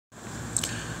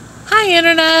Hi,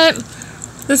 Internet.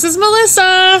 This is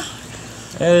Melissa.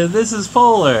 And this is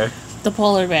Polar. The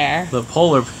polar bear. The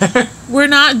polar bear. We're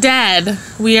not dead.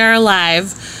 We are alive.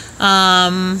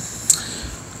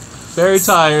 Very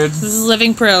tired. This is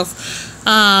living proof.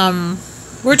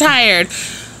 We're tired.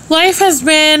 Life has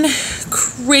been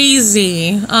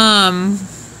crazy.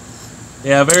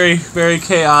 Yeah, very, very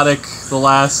chaotic the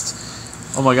last,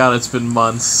 oh my god, it's been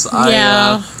months.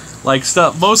 Yeah.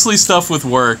 Mostly stuff with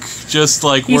work. Just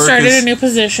like You work started a new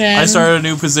position. I started a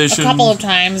new position. A couple of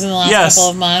times in the last couple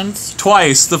of months.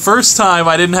 Twice. The first time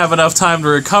I didn't have enough time to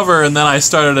recover, and then I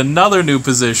started another new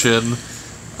position.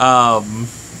 Yeah.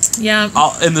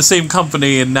 In the same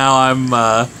company, and now I'm,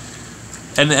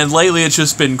 and lately it's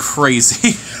just been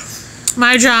crazy.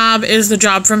 My job is the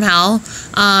job from hell.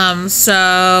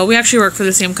 So we actually work for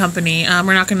the same company.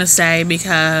 We're not going to say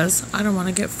because I don't want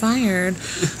to get fired.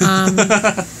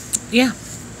 Yeah.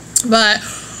 But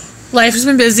life has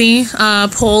been busy.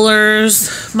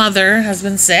 Polar's mother has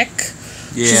been sick.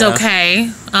 Yeah. She's okay.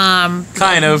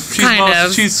 Kind of.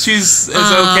 She's as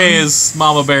okay as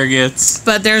Mama Bear gets.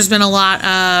 But there's been a lot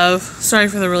of... Sorry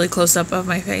for the really close-up of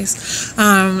my face.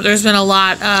 There's been a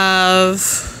lot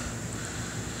of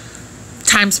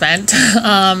time spent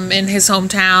in his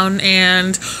hometown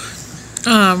and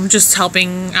just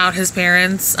helping out his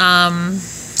parents.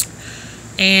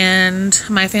 And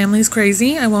my family's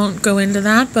crazy. I won't go into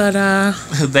that, but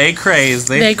they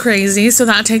crazy. They crazy, so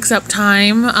that takes up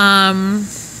time.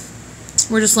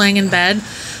 We're just laying in bed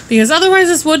because otherwise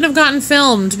this wouldn't have gotten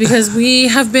filmed because we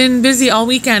have been busy all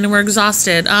weekend and we're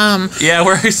exhausted. Yeah,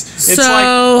 it's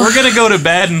like we're gonna go to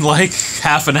bed in like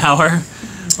half an hour.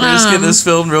 We're just getting this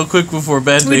filmed real quick before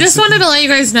bed. We just wanted to let you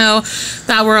guys know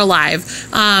that we're alive.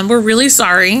 We're really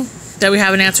sorry that we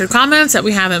haven't answered comments, that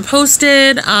we haven't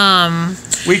posted.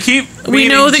 We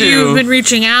know that you've been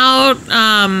reaching out.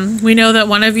 We know that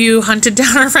one of you hunted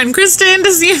down our friend Kristen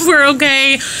to see if we're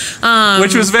okay.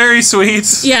 Which was very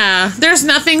sweet. Yeah, there's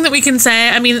nothing that we can say.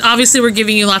 I mean, obviously we're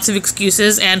giving you lots of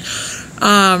excuses, and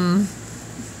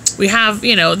we have,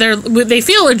 they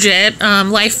feel legit.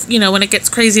 Life, when it gets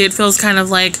crazy, it feels kind of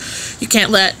like you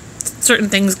can't let certain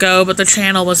things go, but the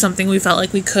channel was something we felt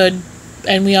like we could,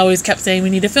 and we always kept saying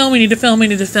we need to film,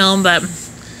 but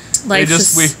like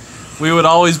we would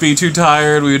always be too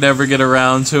tired. We would never get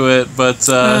around to it, but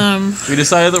we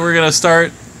decided that we're gonna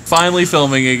start finally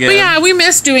filming again. But yeah, we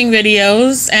miss doing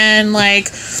videos, and I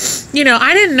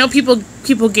didn't know people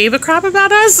gave a crap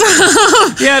about us.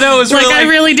 Yeah, no, it was really I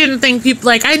really didn't think people,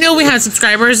 I know we had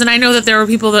subscribers, and I know that there were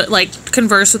people that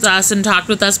conversed with us and talked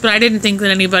with us, but I didn't think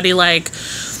that anybody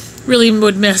really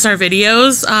would miss our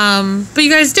videos. But you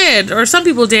guys did, or some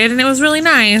people did, and it was really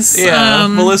nice. Yeah,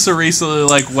 Melissa recently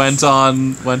went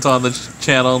on the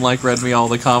channel and read me all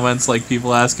the comments,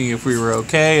 people asking if we were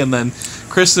okay, and then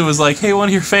Kristen was like, hey, one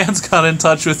of your fans got in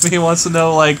touch with me, wants to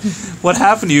know what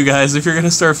happened to you guys if you're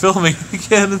gonna start filming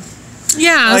again.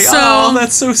 Yeah, oh,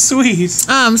 that's so sweet.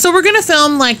 So we're gonna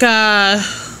film maybe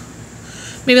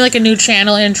a new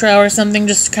channel intro or something,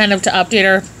 just kind of to update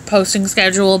our posting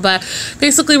schedule. But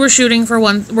basically, we're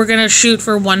gonna shoot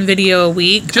for one video a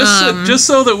week. Just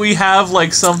so that we have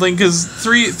something, because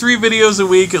three videos a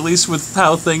week, at least with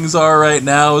how things are right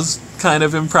now, is kind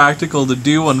of impractical to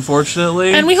do,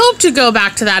 unfortunately. And we hope to go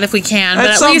back to that if we can,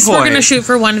 but at least we're gonna shoot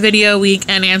for one video a week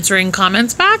and answering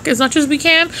comments back as much as we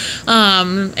can,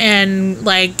 and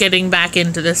getting back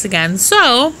into this again.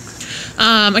 So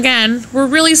again, we're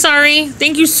really sorry.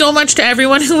 Thank you so much to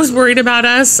everyone who was worried about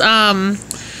us.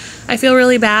 I feel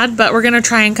really bad, but we're gonna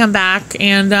try and come back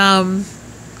and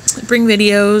bring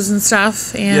videos and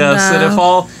stuff. And yes, and if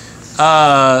all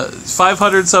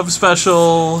 500 sub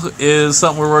special is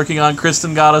something we're working on.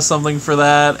 Kristen got us something for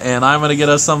that, and I'm gonna get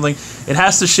us something. It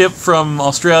has to ship from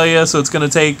Australia, so it's gonna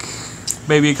take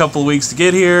maybe a couple of weeks to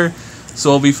get here.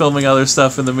 So we'll be filming other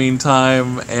stuff in the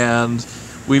meantime, and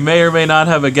we may or may not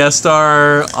have a guest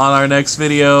star on our next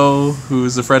video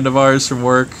who's a friend of ours from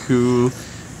work who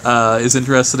is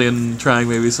interested in trying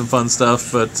maybe some fun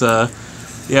stuff. But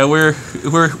yeah, we're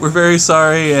very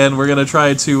sorry, and we're gonna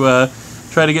try to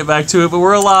get back to it. But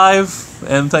we're alive,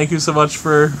 and thank you so much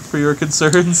for your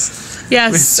concerns.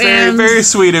 Yes, it's very, very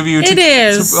sweet of you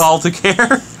to all to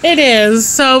care. It is.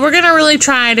 So we're gonna really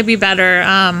try to be better.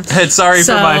 And sorry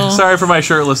for my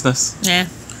shirtlessness. Yeah.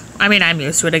 I mean, I'm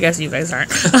used to it. I guess you guys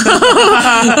aren't. Melissa's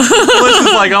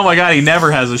like, oh my god, he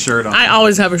never has a shirt on. I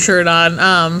always have a shirt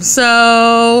on.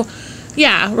 So,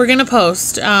 yeah, we're going to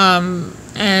post.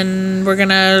 And we're going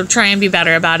to try and be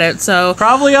better about it. So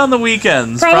probably on the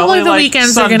weekends. Probably the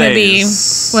weekends Sundays are going to be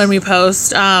when we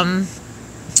post.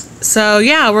 So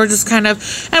yeah, we're just kind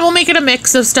of, and we'll make it a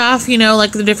mix of stuff, you know,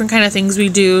 like the different kind of things we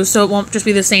do, so it won't just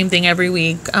be the same thing every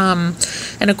week.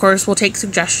 And of course, we'll take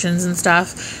suggestions and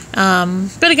stuff.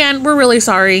 But again, we're really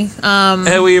sorry.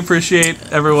 And we appreciate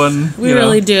everyone. We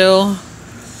really do.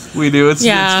 We do. It's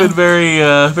been very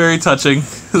very touching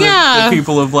that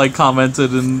people have like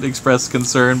commented and expressed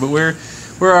concern, but we're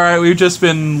all right. We've just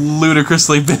been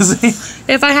ludicrously busy.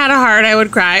 If I had a heart, I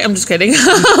would cry. I'm just kidding.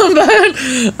 But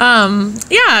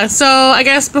yeah. So I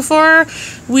guess before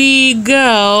we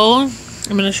go,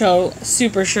 I'm gonna show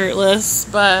super shirtless,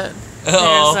 but there's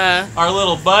our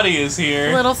little buddy is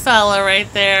here. Little fella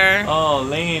right there. Oh,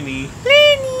 Lenny.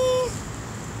 Lenny.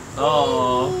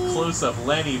 Oh, close up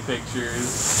Lenny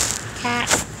pictures.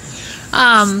 Cat.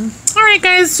 All right,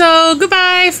 guys. So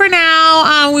goodbye for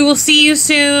now. We will see you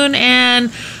soon,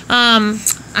 and I'm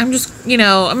just, I'm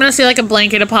gonna say like a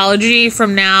blanket apology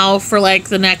from now for like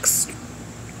the next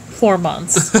 4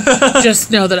 months.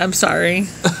 Just know that I'm sorry.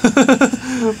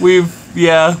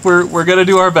 We're gonna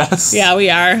do our best. Yeah, we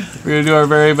are. We're gonna do our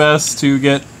very best to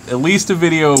get at least a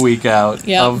video a week out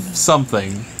of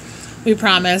something. We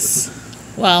promise.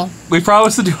 Well, we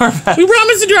promise to do our best. We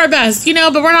promise to do our best,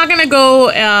 but we're not gonna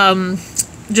go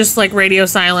just like radio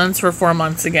silence for 4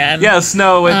 months again. Yes,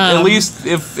 no. At least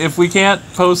if we can't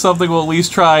post something, we'll at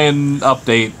least try and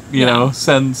update.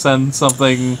 Send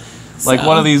something like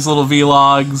one of these little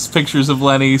vlogs, pictures of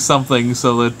Lenny, something,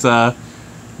 so that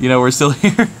we're still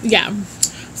here. Yeah.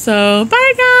 So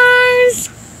bye, guys.